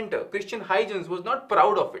the inventor, Christian Huygens, was not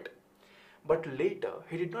proud of it. But later,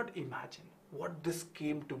 he did not imagine what this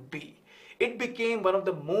came to be. It became one of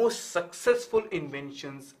the most successful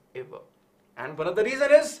inventions ever. And one of the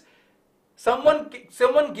reasons is, someone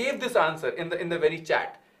gave this answer in the very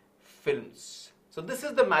chat. Films. So this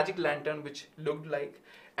is the magic lantern which looked like,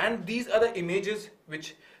 and these are the images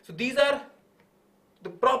so these are the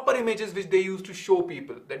proper images which they used to show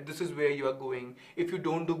people that this is where you are going. If you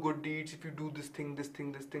don't do good deeds, if you do this thing,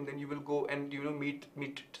 then you will go and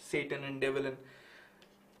meet Satan and devil. And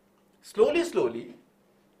slowly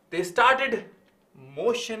they started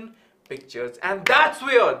motion pictures, and that's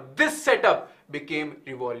where this setup became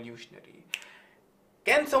revolutionary.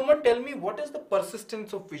 Can someone tell me what is the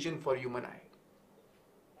persistence of vision for human eye?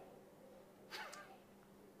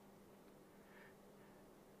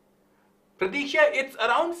 Pradiksha, it's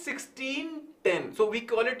around 16 1610. So we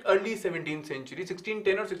call it early 17th century,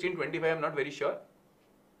 1610 or 1625, I'm not very sure.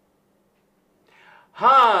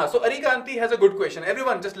 So Arikanti has a good question.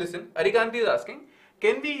 Everyone just listen. Arikanti is asking,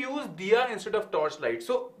 can we use diya instead of torchlight?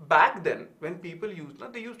 So back then, when people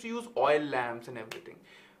they used to use oil lamps and everything.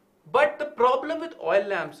 But the problem with oil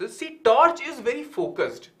lamps is, see, torch is very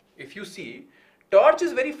focused. If you see, torch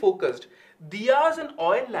is very focused. Diyas and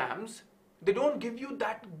oil lamps, they don't give you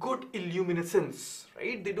that good illuminescence,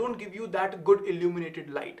 right? They don't give you that good illuminated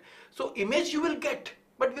light. So image you will get,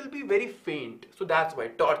 but will be very faint. So that's why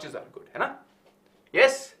torches are good, hai na?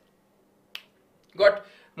 Yes? Got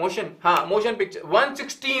motion. Motion picture.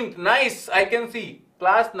 1/16th. Nice. I can see.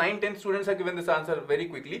 Class 9-10 students have given this answer very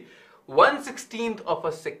quickly. 1/16th of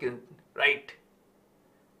a second. Right.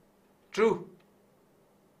 True.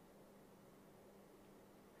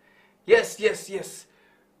 Yes.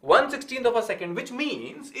 1/16th of a second, which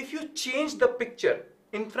means if you change the picture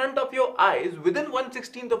in front of your eyes within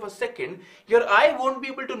 1/16th of a second, your eye won't be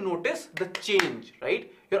able to notice the change,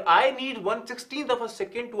 right? Your eye needs 1/16th of a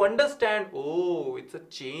second to understand, oh, it's a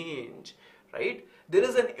change, right? There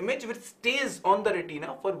is an image which stays on the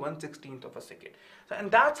retina for 1/16th of a second. So,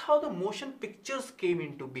 and that's how the motion pictures came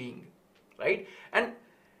into being, right? And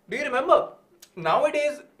do you remember,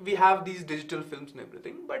 nowadays we have these digital films and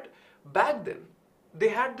everything, but back then they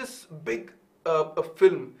had this big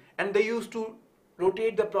film, and they used to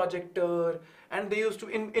rotate the projector, and they used to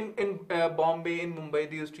in Bombay, in Mumbai,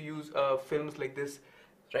 they used to use films like this,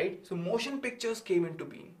 right? So motion pictures came into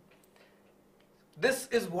being. This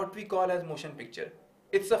is what we call as motion picture.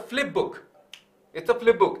 It's a flip book. It's a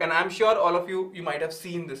flip book, and I'm sure all of you might have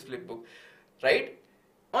seen this flip book, right?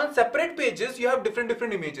 On separate pages you have different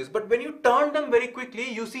images, but when you turn them very quickly,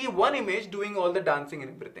 you see one image doing all the dancing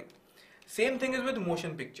and everything. Same thing is with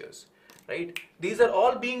motion pictures, right? These are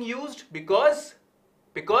all being used because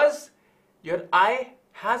your eye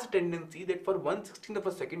has a tendency that for 1/16th of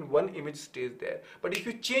a second one image stays there, but if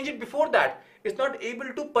you change it before that, it's not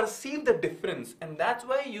able to perceive the difference, and that's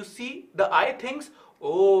why you see the eye thinks,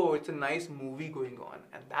 oh, it's a nice movie going on.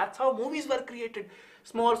 And that's how movies were created.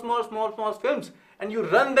 Small films, and you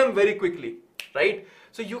run them very quickly, right?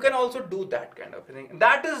 So you can also do that kind of thing. And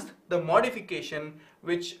that is the modification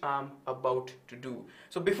which I'm about to do.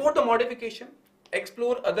 So before the modification,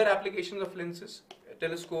 explore other applications of lenses,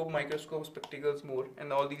 telescope, microscope, spectacles, more,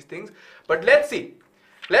 and all these things. But let's see.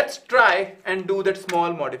 Let's try and do that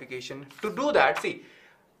small modification. To do that, see,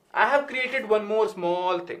 I have created one more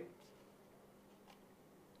small thing.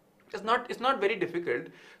 It's not very difficult.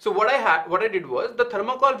 So what I did was, the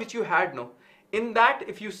thermocol which you had now, in that,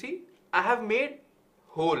 if you see, I have made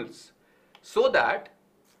holes so that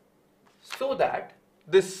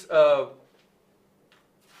this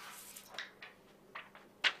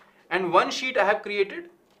and one sheet I have created,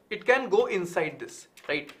 it can go inside this,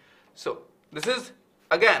 right? So this is,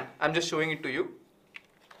 again, I'm just showing it to you.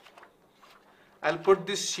 I'll put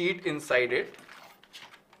this sheet inside it.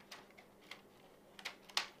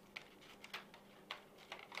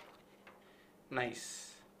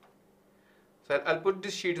 Nice. So I'll put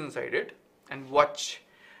this sheet inside it and watch.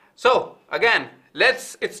 So again,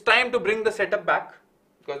 it's time to bring the setup back,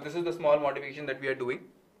 because this is the small modification that we are doing.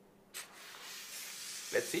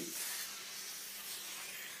 Let's see.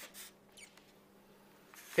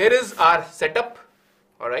 Here is our setup.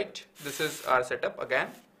 All right, this is our setup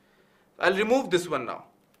again. I'll remove this one now.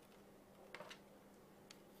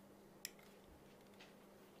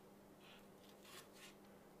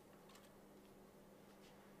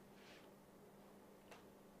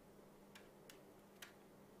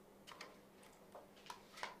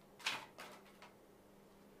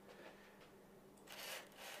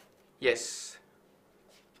 Yes.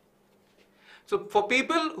 So for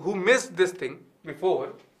people who missed this thing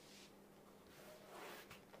before,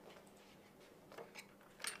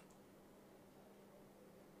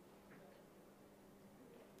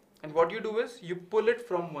 and what you do is you pull it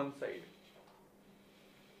from one side,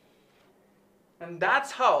 and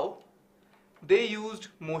that's how they used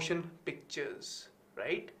motion pictures,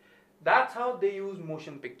 right? That's how they use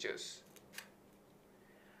motion pictures.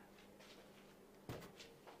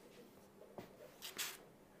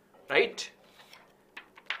 Right?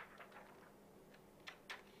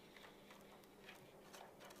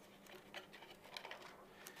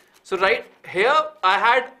 So right here I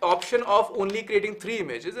had option of only creating 3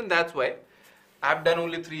 images, and that's why I've done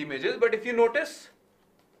only 3 images. But if you notice,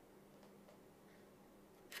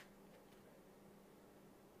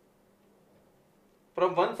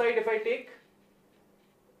 from one side, if I take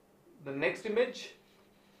the next image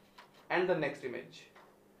and the next image,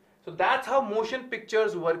 so that's how motion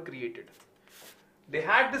pictures were created. They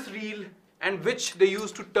had this reel, and which they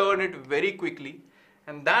used to turn it very quickly,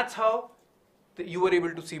 and that's how you were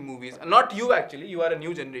able to see movies. And not you actually, you are a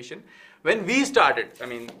new generation. When we started, I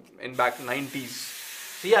mean in back 90s,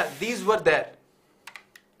 so yeah, these were there.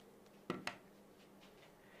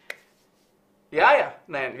 Yeah,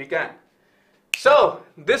 Nayan, we can. So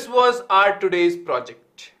this was our today's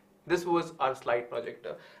project. This was our slide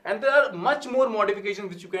projector, and there are much more modifications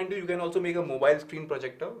which you can do. You can also make a mobile screen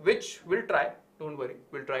projector, which we'll try. Don't worry,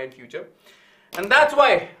 we'll try in future. And that's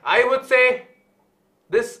why I would say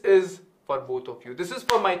this is for both of you. This is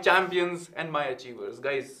for my champions and my achievers.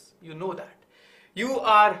 Guys, you know that. You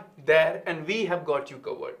are there and we have got you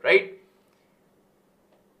covered, right?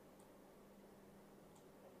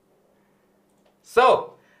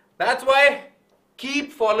 So that's why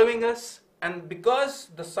keep following us. And because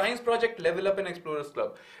the Science Project Level Up and Explorers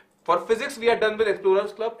Club, for physics we are done with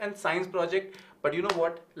Explorers Club and Science Project, but you know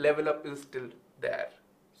what? Level Up is still there.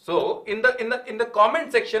 So in the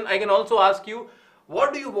comment section, I can also ask you,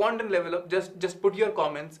 what do you want in Level Up? Just put your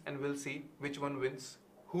comments and we'll see which one wins,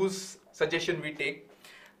 whose suggestion we take.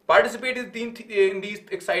 Participate in these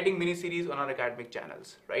exciting mini series on our academic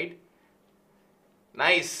channels, right?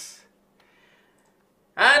 Nice.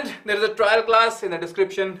 And there is a trial class in the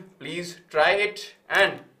description. Please try it.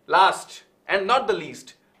 And last and not the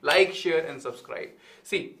least, like, share and subscribe.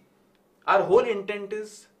 See, our whole intent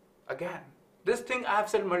is, again, this thing I have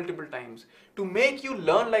said multiple times, to make you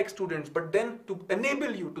learn like students, but then to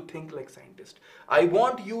enable you to think like scientists. I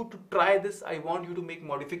want you to try this. I want you to make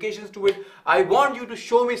modifications to it. I want you to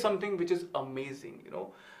show me something which is amazing, you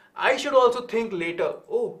know. I should also think later,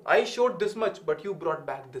 oh, I showed this much, but you brought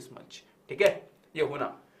back this much. Okay? Ye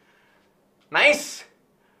hona. Nice.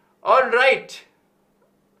 All right.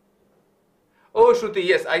 Oh, Shruti,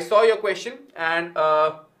 yes, I saw your question, and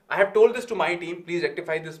I have told this to my team. Please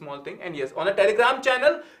rectify this small thing. And yes, on the Telegram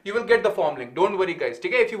channel, you will get the form link. Don't worry, guys. Okay?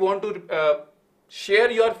 If you want to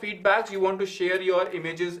share your feedbacks, you want to share your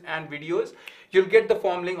images and videos, you'll get the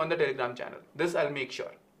form link on the Telegram channel. This I'll make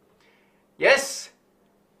sure. Yes.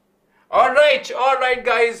 All right,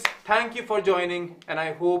 guys. Thank you for joining, and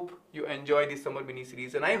I hope you enjoy the summer mini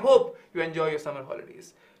series, and I hope you enjoy your summer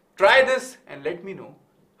holidays. Try this and let me know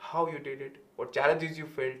how you did it, what challenges you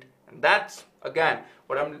felt, and that's again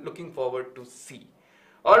what I'm looking forward to see.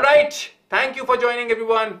 All right, thank you for joining,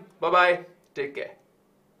 everyone. Bye bye, take care.